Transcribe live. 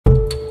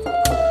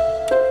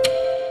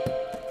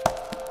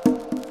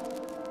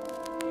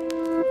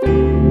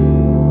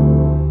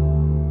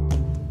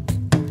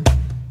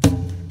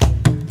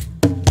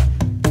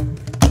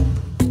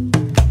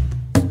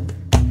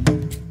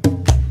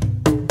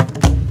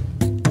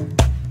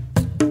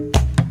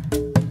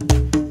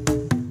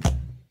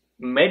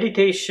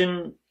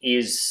Meditation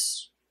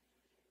is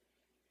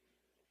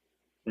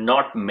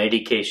not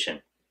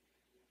medication.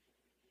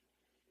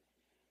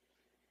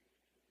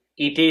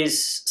 It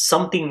is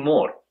something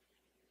more.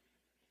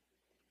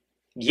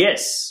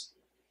 Yes,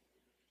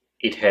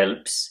 it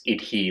helps,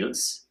 it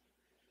heals,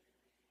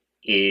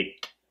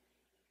 it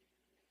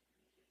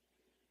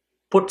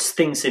puts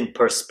things in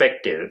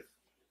perspective,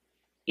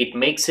 it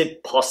makes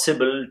it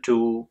possible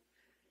to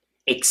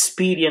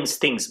experience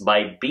things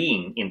by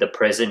being in the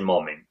present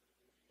moment,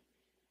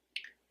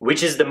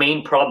 which is the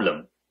main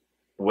problem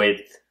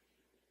with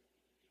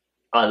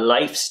a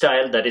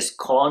lifestyle that is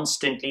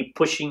constantly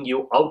pushing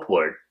you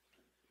outward.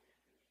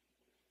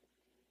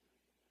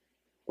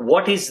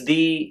 What is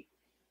the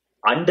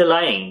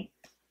underlying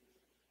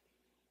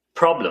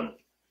problem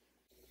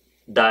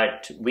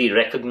that we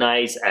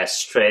recognize as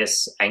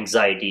stress,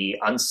 anxiety,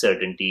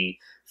 uncertainty,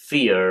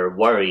 fear,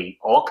 worry,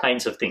 all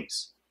kinds of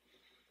things?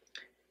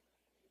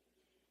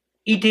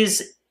 It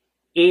is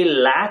a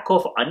lack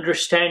of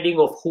understanding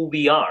of who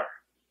we are.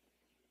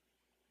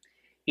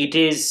 It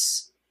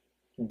is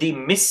the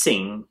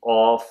missing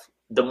of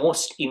the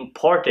most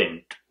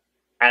important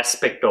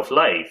aspect of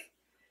life.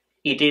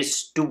 It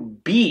is to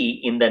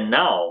be in the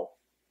now,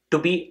 to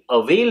be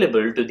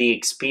available to the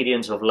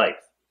experience of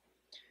life.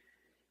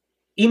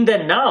 In the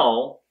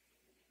now,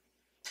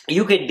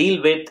 you can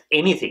deal with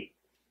anything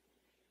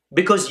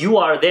because you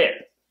are there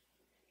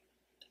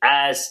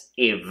as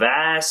a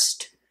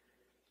vast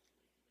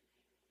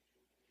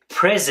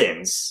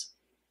presence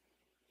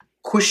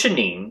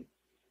cushioning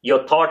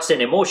your thoughts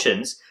and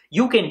emotions.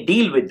 You can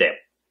deal with them.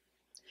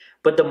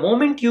 But the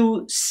moment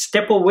you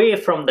step away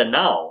from the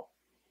now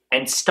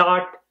and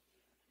start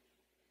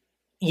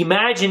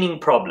imagining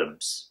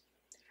problems,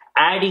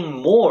 adding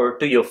more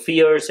to your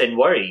fears and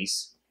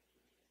worries,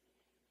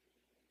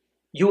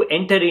 you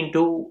enter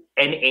into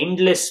an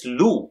endless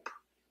loop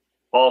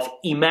of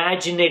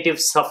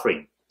imaginative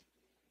suffering.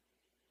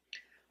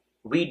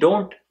 We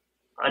don't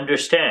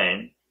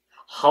understand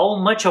how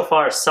much of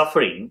our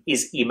suffering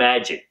is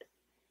imagined,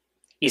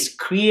 is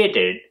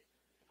created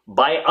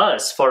by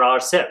us for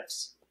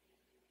ourselves.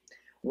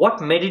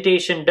 What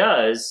meditation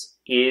does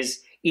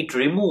is it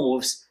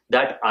removes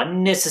that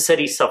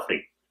unnecessary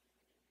suffering.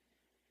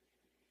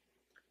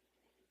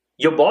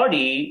 Your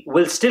body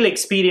will still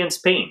experience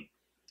pain.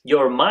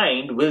 Your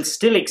mind will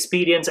still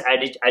experience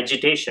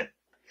agitation.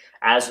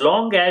 As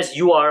long as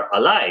you are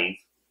alive,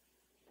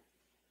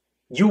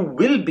 you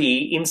will be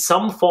in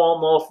some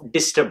form of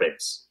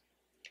disturbance,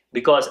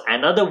 because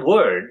another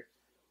word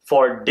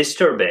for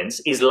disturbance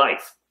is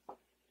life.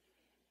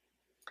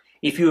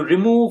 If you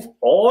remove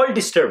all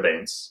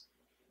disturbance,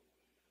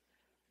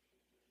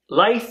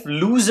 life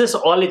loses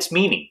all its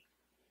meaning.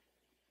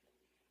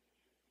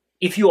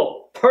 If you are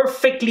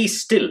perfectly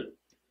still,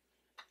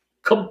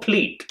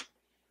 complete,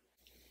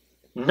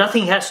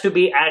 nothing has to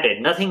be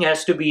added, nothing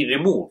has to be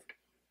removed,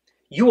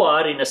 you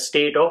are in a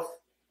state of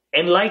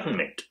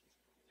enlightenment.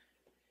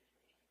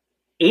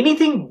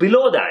 Anything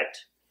below that,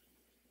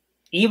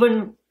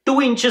 even 2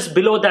 inches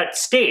below that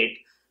state,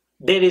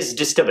 there is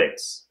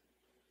disturbance.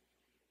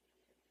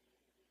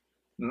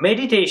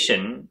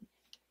 Meditation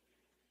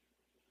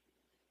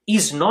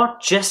is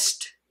not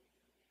just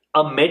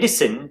a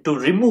medicine to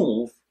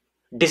remove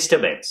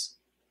disturbance.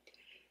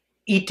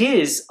 It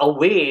is a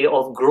way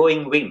of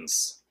growing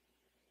wings.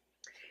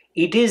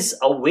 It is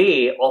a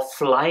way of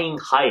flying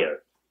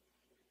higher.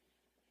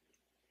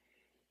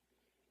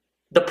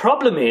 The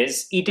problem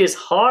is, it is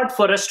hard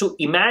for us to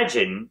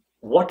imagine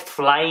what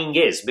flying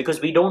is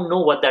because we don't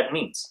know what that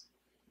means.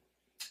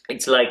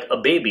 It's like a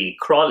baby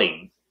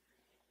crawling,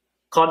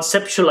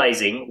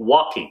 conceptualizing,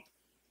 walking.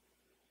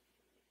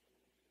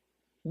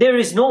 There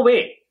is no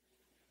way.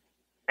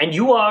 And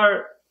you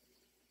are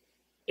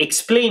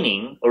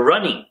explaining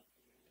running.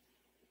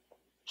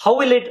 How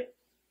will it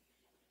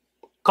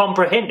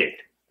comprehend it?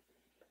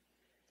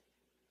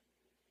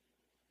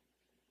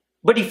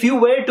 But if you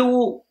were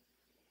to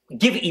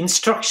give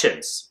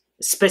instructions,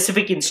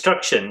 specific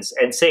instructions,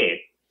 and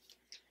say,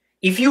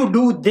 if you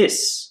do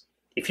this,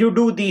 if you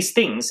do these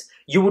things,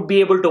 you would be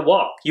able to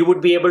walk, you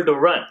would be able to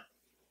run.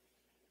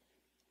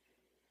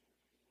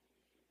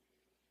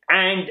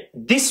 And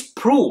this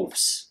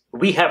proves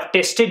we have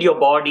tested your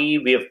body,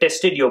 we have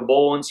tested your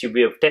bones,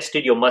 we have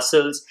tested your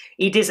muscles.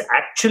 It is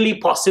actually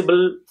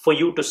possible for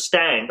you to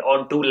stand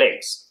on 2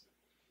 legs.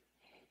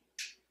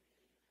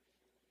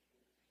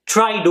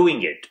 Try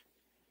doing it.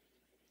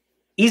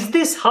 Is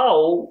this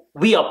how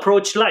we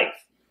approach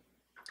life?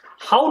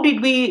 How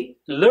did we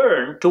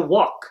learn to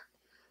walk?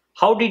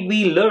 How did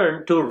we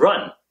learn to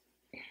run?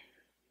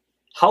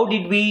 How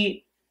did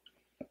we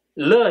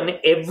learn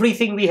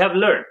everything we have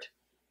learned?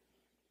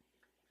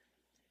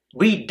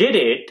 We did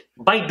it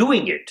by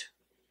doing it.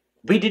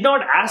 We did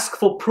not ask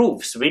for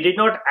proofs. We did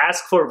not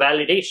ask for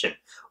validation.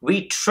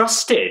 We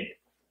trusted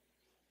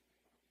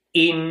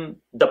in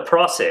the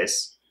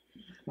process.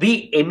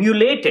 We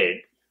emulated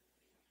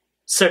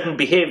certain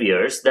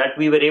behaviors that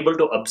we were able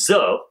to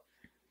observe,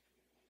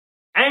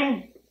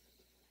 and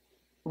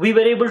we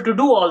were able to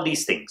do all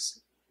these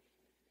things.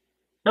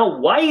 Now,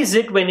 why is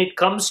it when it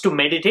comes to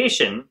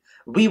meditation,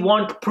 we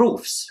want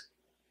proofs?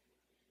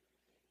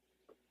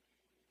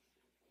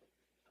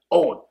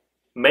 Oh,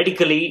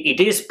 medically, it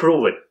is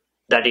proven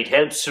that it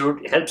helps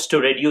to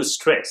reduce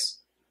stress.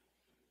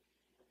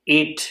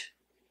 It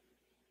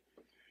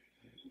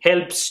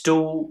helps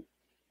to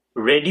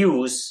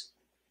reduce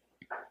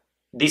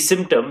the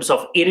symptoms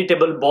of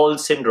irritable bowel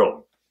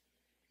syndrome.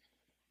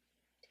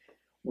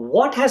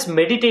 What has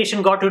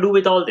meditation got to do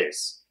with all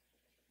this?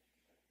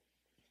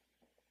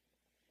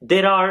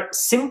 There are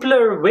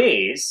simpler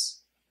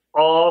ways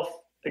of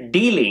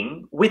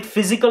dealing with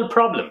physical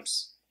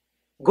problems.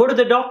 Go to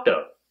the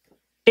doctor,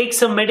 take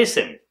some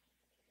medicine.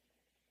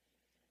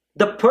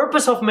 The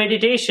purpose of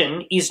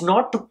meditation is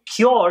not to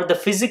cure the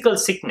physical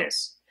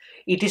sickness.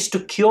 It is to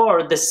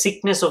cure the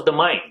sickness of the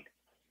mind.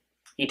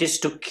 It is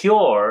to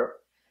cure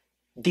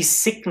the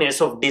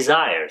sickness of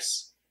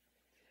desires,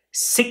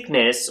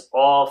 sickness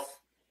of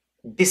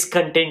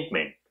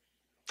discontentment,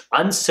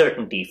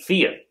 uncertainty,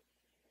 fear,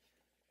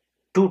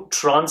 to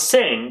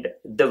transcend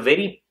the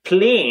very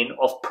plane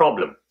of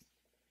problem.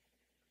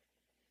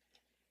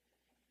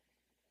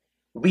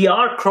 We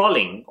are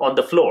crawling on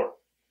the floor.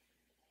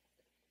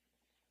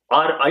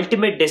 Our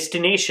ultimate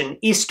destination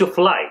is to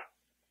fly,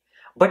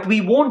 but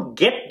we won't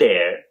get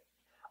there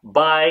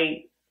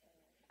by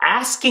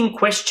asking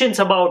questions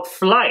about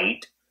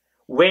flight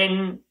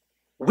when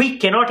we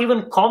cannot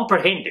even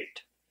comprehend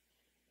it.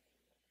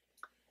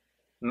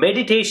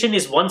 Meditation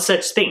is one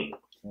such thing.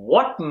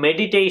 What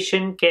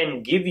meditation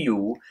can give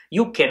you,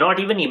 you cannot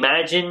even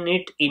imagine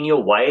it in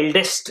your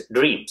wildest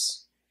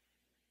dreams.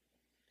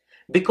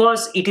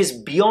 Because it is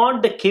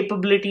beyond the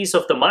capabilities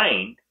of the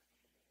mind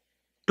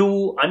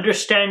to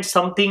understand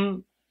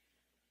something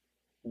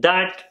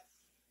that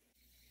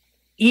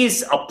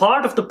is a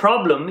part of the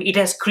problem it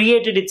has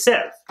created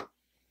itself.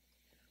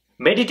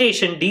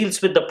 Meditation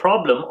deals with the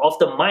problem of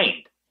the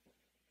mind,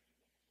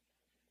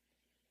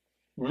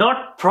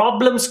 not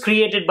problems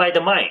created by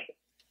the mind.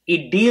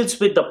 It deals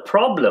with the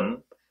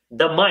problem,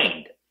 the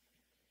mind.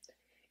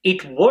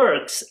 It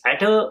works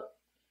at a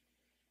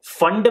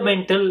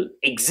fundamental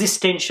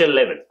existential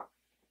level.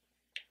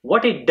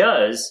 What it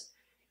does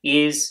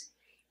is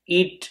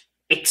it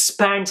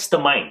expands the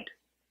mind.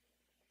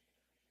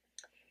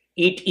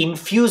 It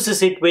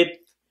infuses it with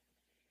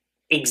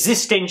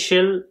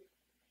existential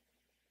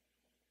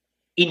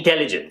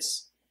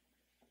intelligence,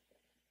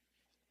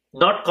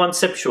 not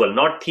conceptual,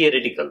 not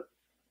theoretical.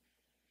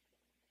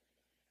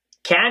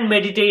 Can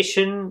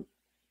meditation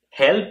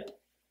help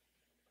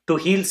to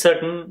heal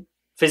certain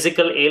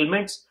physical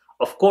ailments?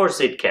 Of course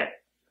it can.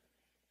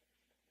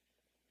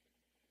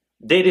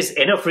 There is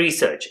enough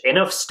research,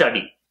 enough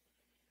study.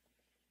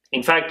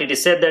 In fact, it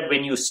is said that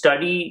when you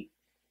study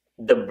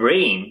the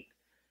brain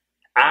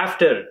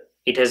after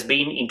it has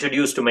been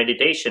introduced to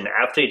meditation,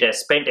 after it has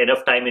spent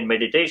enough time in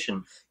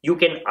meditation, you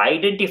can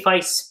identify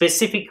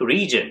specific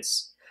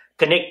regions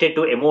connected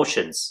to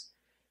emotions,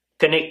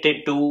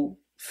 connected to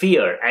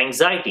fear,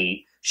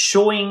 anxiety,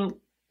 showing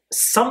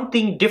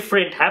something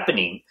different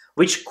happening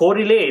which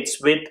correlates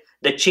with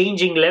the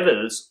changing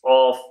levels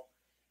of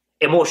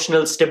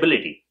emotional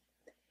stability.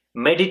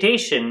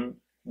 Meditation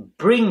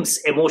brings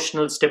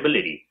emotional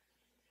stability.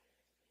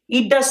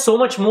 It does so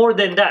much more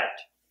than that.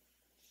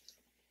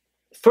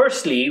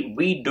 Firstly,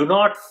 we do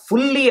not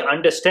fully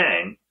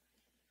understand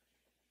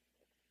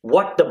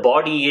what the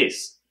body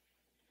is.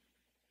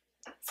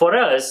 For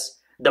us,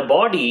 the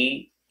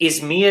body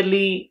is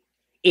merely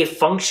a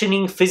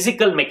functioning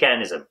physical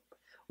mechanism.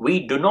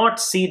 We do not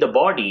see the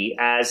body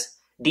as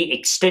the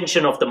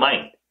extension of the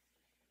mind.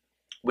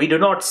 We do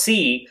not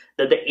see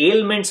that the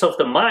ailments of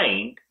the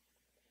mind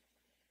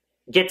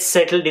get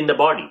settled in the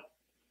body.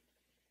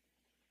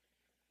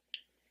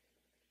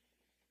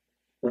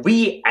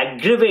 We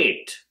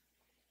aggravate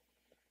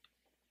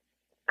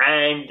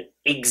and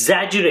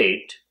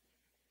exaggerate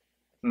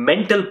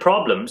mental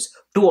problems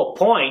to a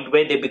point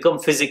where they become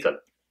physical.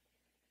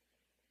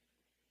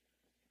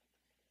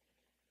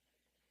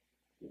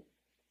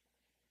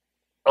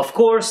 Of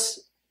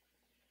course,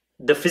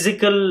 the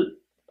physical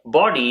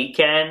body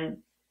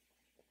can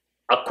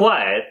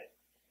acquire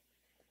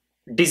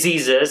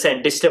diseases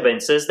and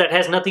disturbances that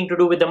has nothing to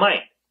do with the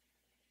mind.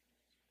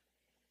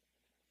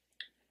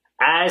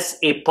 As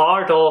a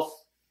part of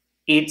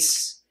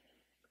its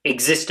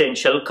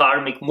existential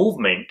karmic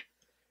movement,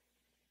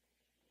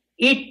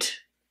 it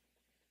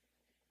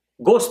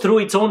goes through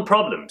its own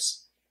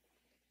problems.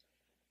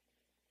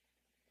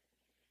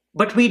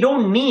 But we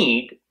don't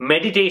need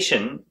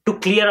meditation to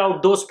clear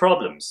out those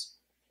problems.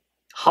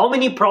 How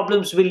many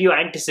problems will you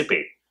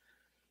anticipate?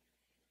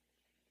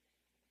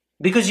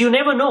 Because you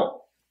never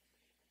know.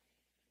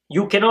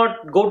 You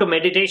cannot go to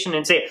meditation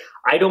and say,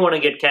 I don't want to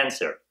get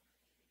cancer.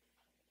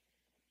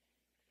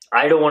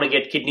 I don't want to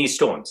get kidney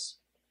stones.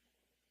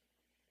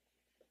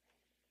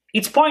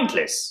 It's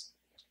pointless.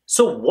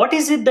 So what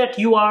is it that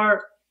you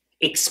are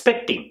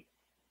expecting?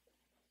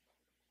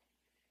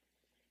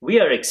 We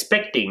are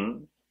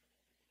expecting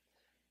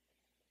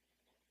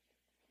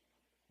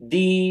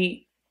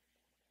the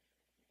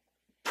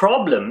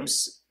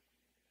problems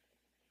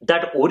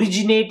that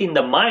originate in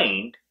the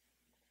mind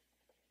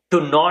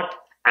to not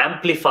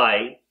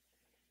amplify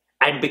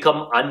and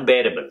become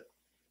unbearable,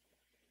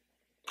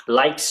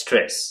 like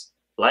stress,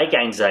 like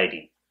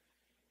anxiety,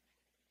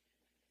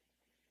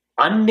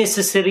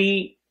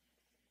 unnecessary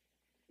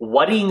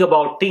worrying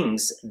about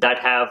things that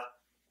have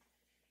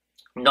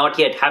not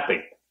yet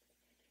happened,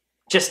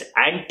 just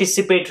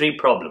anticipatory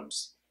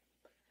problems.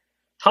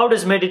 How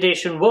does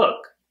meditation work?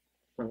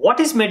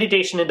 What is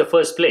meditation in the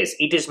first place?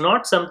 It is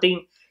not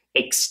something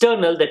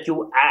external that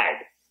you add.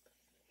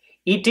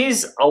 It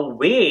is a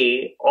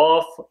way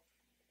of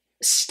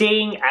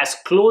staying as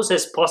close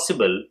as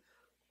possible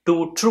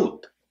to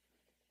truth.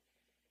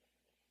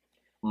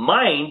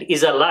 Mind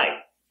is a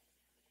lie.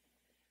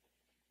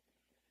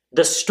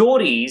 The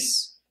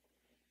stories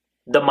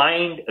the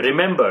mind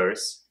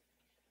remembers,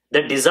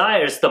 the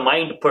desires the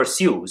mind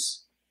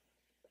pursues,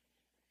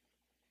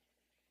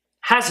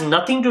 has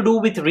nothing to do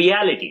with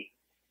reality.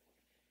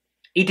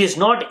 It is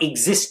not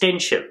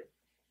existential.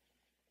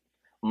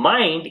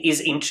 Mind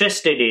is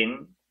interested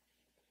in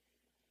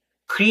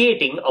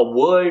creating a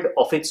world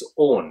of its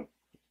own.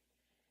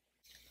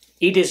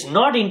 It is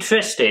not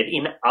interested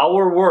in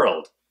our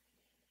world.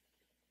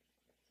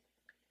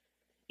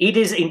 It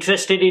is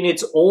interested in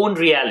its own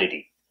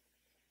reality.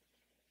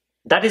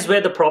 That is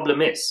where the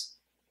problem is.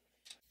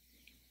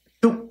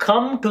 To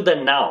come to the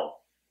now,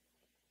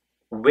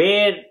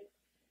 where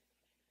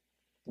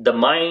the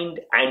mind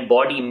and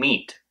body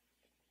meet,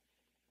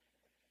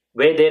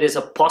 where there is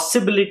a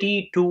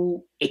possibility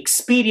to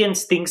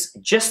experience things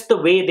just the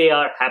way they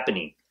are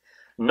happening,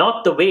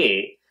 not the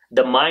way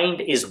the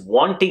mind is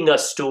wanting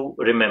us to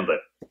remember.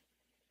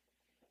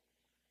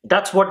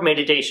 That's what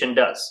meditation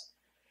does.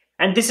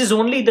 And this is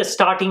only the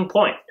starting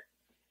point.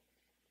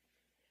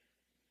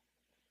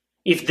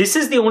 If this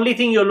is the only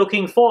thing you're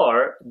looking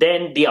for,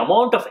 then the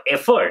amount of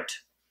effort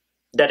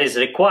that is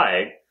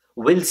required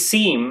will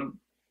seem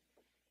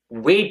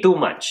way too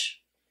much.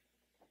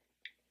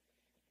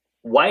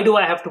 Why do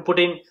I have to put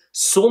in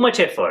so much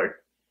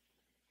effort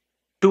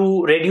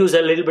to reduce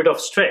a little bit of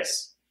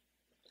stress?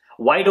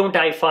 Why don't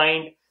I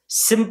find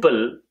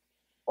simple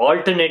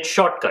alternate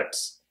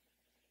shortcuts?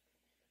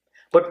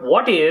 But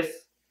what if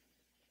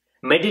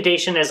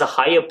meditation has a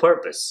higher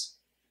purpose?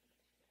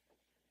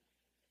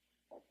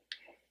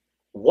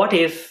 What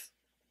if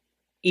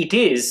it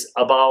is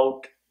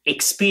about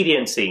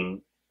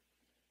experiencing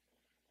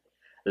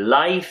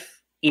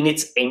life in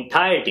its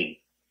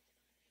entirety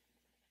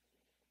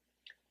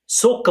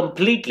so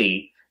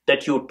completely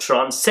that you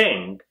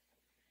transcend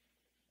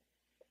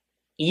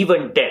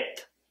even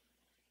death?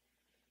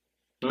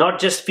 Not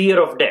just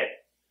fear of death,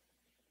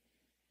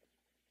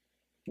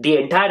 the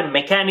entire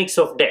mechanics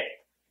of death.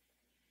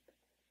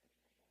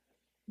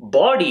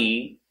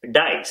 Body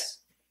dies,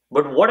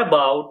 but what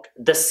about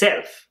the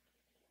self?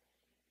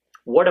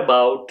 What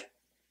about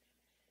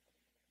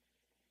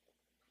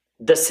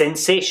the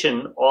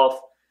sensation of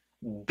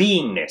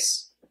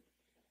beingness?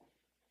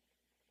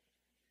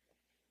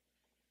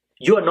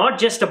 You are not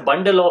just a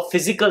bundle of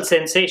physical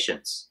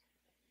sensations.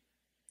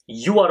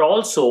 You are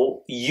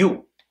also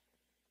you.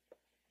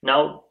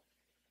 Now,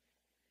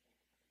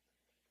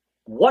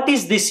 what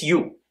is this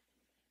you?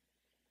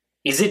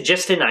 Is it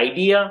just an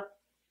idea?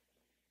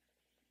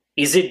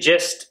 Is it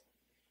just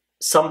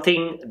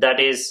something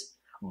that is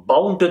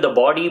bound to the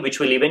body, which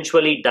will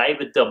eventually die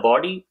with the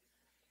body?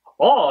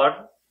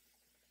 Or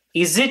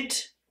is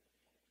it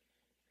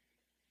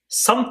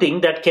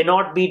something that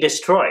cannot be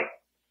destroyed?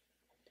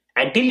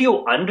 Until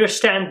you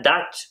understand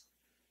that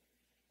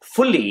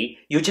fully,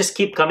 you just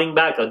keep coming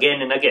back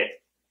again and again.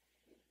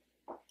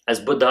 As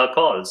Buddha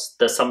calls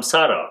the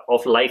samsara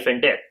of life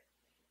and death.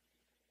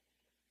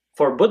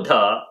 For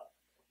Buddha,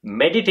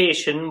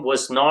 meditation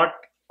was not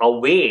a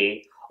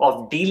way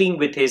of dealing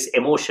with his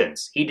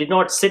emotions. He did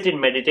not sit in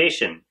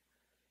meditation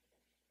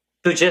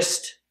to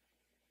just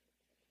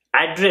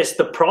address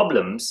the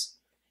problems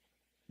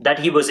that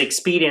he was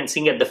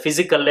experiencing at the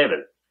physical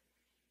level.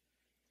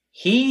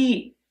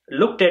 He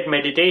looked at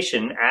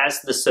meditation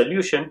as the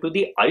solution to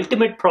the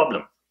ultimate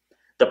problem,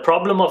 the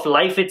problem of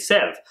life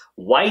itself.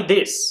 Why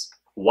this?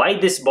 Why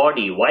this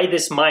body? Why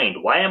this mind?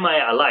 Why am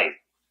I alive?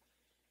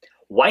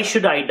 Why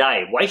should I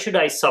die? Why should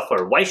I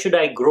suffer? Why should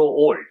I grow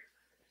old?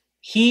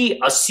 He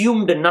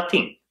assumed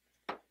nothing.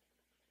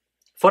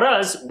 For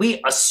us,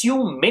 we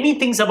assume many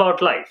things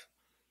about life.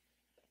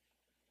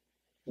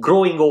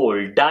 Growing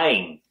old,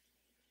 dying,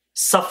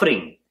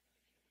 suffering.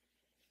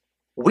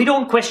 We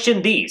don't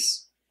question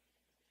these.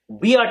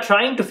 We are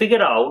trying to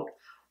figure out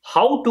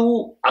how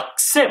to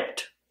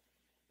accept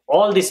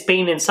all this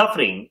pain and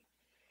suffering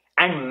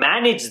and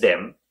manage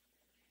them.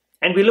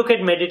 And we look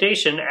at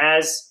meditation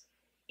as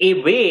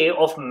a way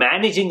of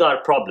managing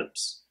our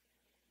problems.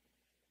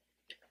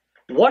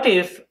 What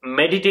if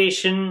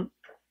meditation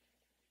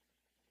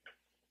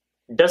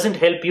doesn't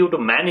help you to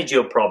manage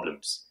your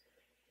problems?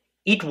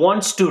 It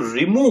wants to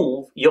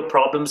remove your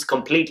problems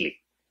completely.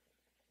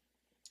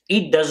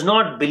 It does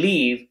not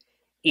believe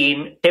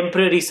in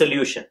temporary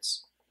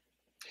solutions.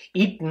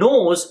 It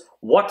knows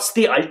what's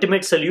the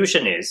ultimate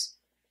solution is,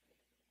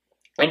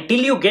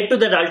 Until you get to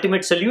that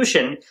ultimate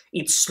solution,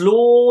 it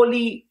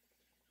slowly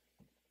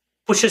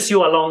pushes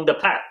you along the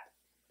path.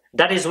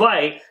 That is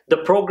why the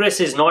progress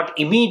is not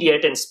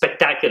immediate and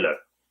spectacular.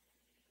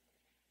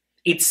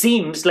 It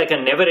seems like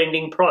a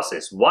never-ending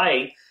process.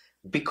 Why?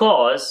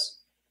 Because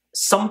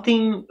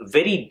something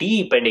very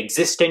deep and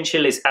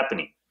existential is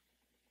happening.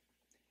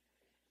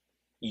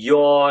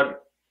 Your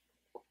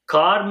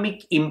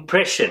karmic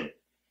impression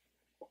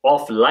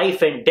of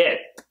life and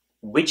death,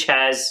 which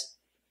has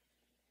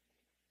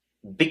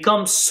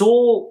become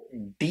so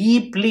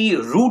deeply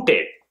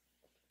rooted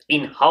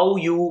in how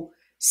you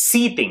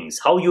see things,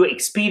 how you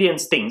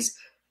experience things,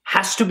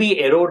 has to be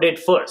eroded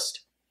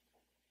first.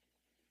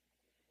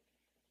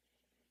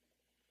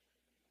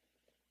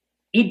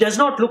 It does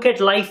not look at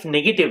life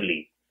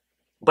negatively,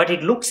 but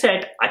it looks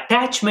at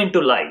attachment to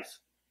life,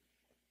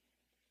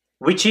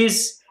 which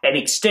is an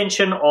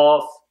extension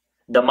of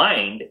the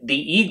mind. The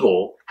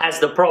ego has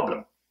the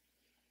problem.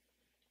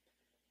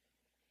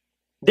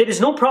 There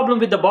is no problem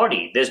with the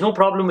body, there's no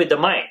problem with the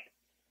mind.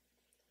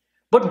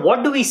 But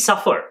what do we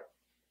suffer?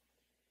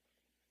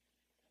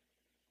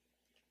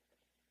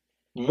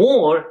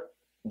 More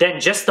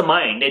than just the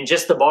mind and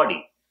just the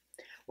body.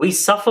 We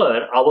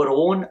suffer our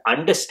own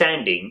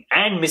understanding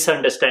and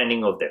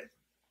misunderstanding of them.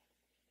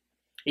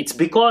 It's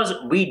because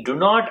we do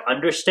not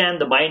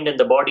understand the mind and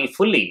the body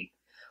fully,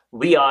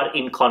 we are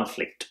in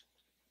conflict.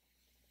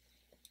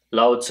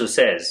 Lao Tzu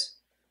says,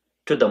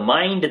 "To the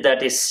mind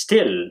that is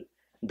still,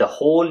 the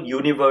whole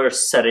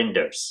universe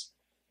surrenders."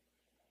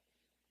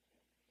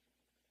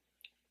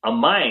 A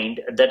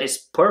mind that is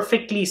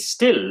perfectly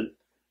still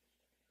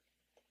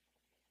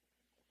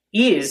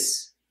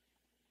is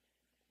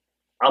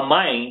a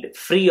mind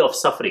free of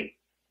suffering.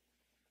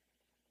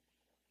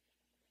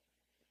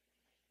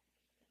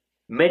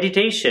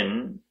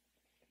 Meditation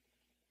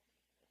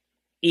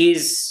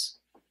is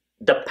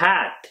the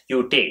path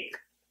you take,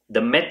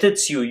 the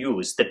methods you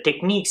use, the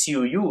techniques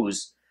you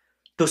use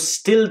to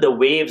still the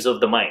waves of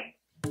the mind.